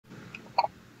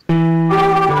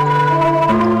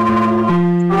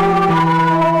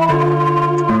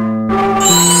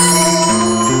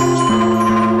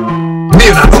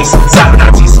Neo-Nazis,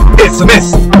 Cyber-Nazis, it's a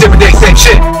mess. Different day, same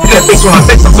shit. That face on my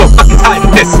face, I'm so fucking tired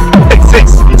of this.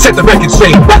 Fix, set the record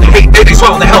straight. Why they hate, they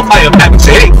swallow the hellfire of having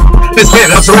to hate. This man,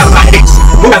 I'm surrounded by hates.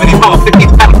 Who haven't evolved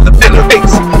 15 battles for the pen of their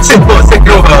face. Sit for taking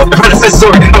over. The predecessors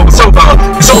already know it's over.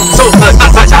 Your soul, it's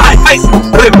not such a high face.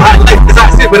 I live a high life as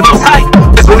I sit with the most high.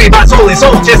 Just believe my soul is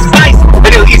just as nice. And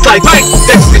it'll eat like rice.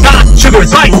 That's not sugar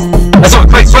is vice. I saw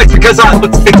Christ twice because I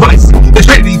looked to think twice. The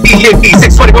Trinity, BNP,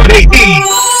 621 AD.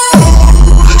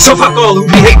 So fuck all who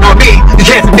be hating on me. You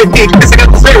can't forgive me because I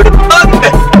got the spirit of the bug. Look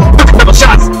at double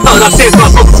shots. All upstairs while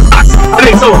smoking some box. I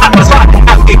ain't so hot, my spot.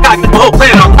 Have to get back with my whole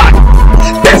plan on lock.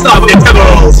 That's not what it's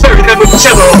devil. Spirit them with the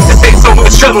shovel. This ain't so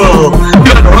much trouble. You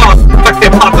got the rock. Like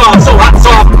they pop off. So hot,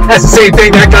 soft. That's the same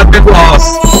thing that got them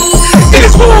lost. It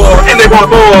is war, and they want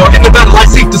more. In the battle I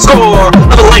seek to score.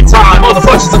 Of a lifetime, all the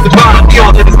fortunes of the divine.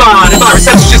 Beyond that is mine, and my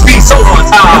reception just be so on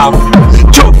time.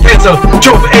 Joke for cancer,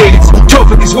 joke for AIDS. Joke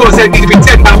for these wars that need to be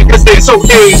dead now because they are so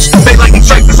aged. They like to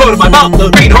strike the sword of my mouth.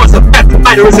 The green horse of path, the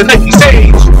fighter is a Nike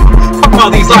stage. Fuck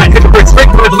all these lying hypocrites,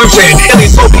 break the revolution.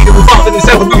 Aliens told me to evolve in this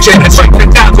evolution and strike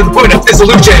them down to the point of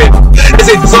dissolution. As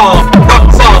they dissolve,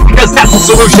 problem solved, because that's the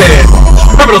solution.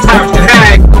 Criminal tyrants can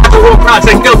hang. After war crimes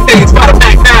they kill things by the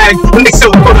bang. When they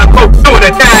still quote unquote doing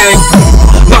a thing.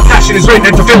 Love passion is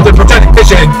written and fulfilled in prophetic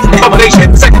vision. The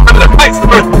culmination, the second coming of Christ, the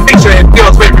birth of the nation, the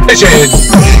ultimate revision.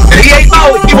 And he ain't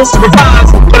low, he wants to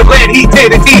revise. But I'm glad he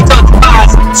did indeed done the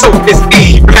rise. So is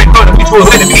he, prevent part of mutual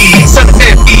enemy. Son of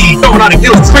Stampede, going on a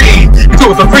killing spree. You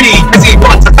do it for free, cause he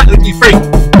wants to finally be free.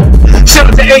 Shout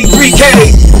out to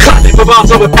A3K, clapping for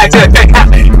bombs over Baghdad, back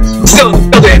happening. Still in the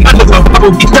building, under the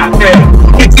bubble, he's trapped there.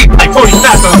 Hit deep like 40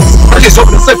 fathoms. I just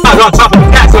hoping to slip out on top of the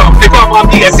chasm. They brought my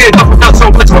BS in up without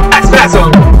so much of a pack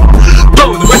spasm.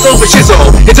 Blowing the whistle for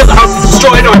shizzle until the house is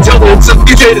destroyed or until the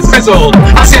future is fizzled.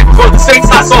 I stand before the saints,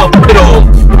 I saw the riddle.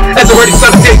 As a worthy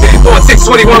son of David, born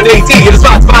 621 AD, it is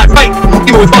God's divine right.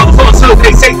 Even with all the falsehood,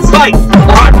 they say it's fight.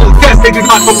 A heart full of death, they do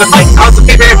not from the fight. House of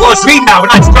Abraham lost me now,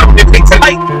 and I'm determined to take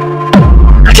tonight.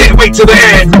 I can't wait till the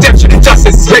end. Redemption and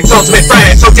justice is Rick's ultimate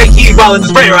friend. So take heed while in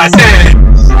this prayer I stand.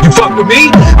 You fuck with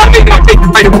me? I may not take you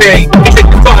right away. You take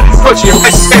your thought and switch your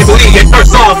righteous family and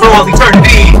curse all for all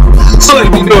eternity. So let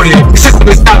it be noted, the system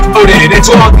is not devoted, and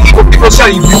to all the evil people shall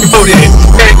you be devoted.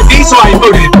 Married to me, so I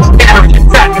voted. Arrogant,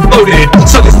 fat, and bloated.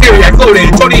 So this theory I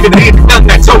floated, don't even need the gun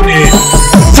that's toted.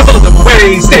 To blow them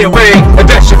away, stay away, and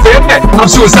that's your fair bet. I'm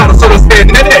suicidal, so don't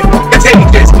stand in it.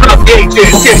 Contagious, put up the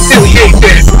ages, get silly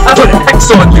ages. I put an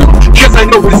X on you, because I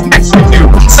know what is next with you.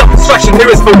 Self-destruction, there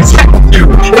is no respect with you.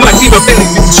 And my team of failing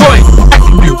to destroy,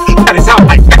 affecting you. That is how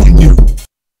I affecting you.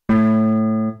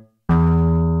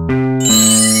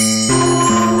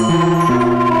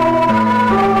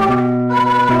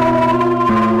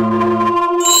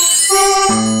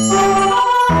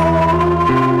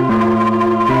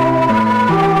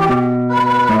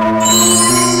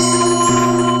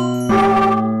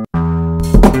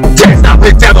 Dance not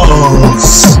with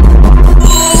devils.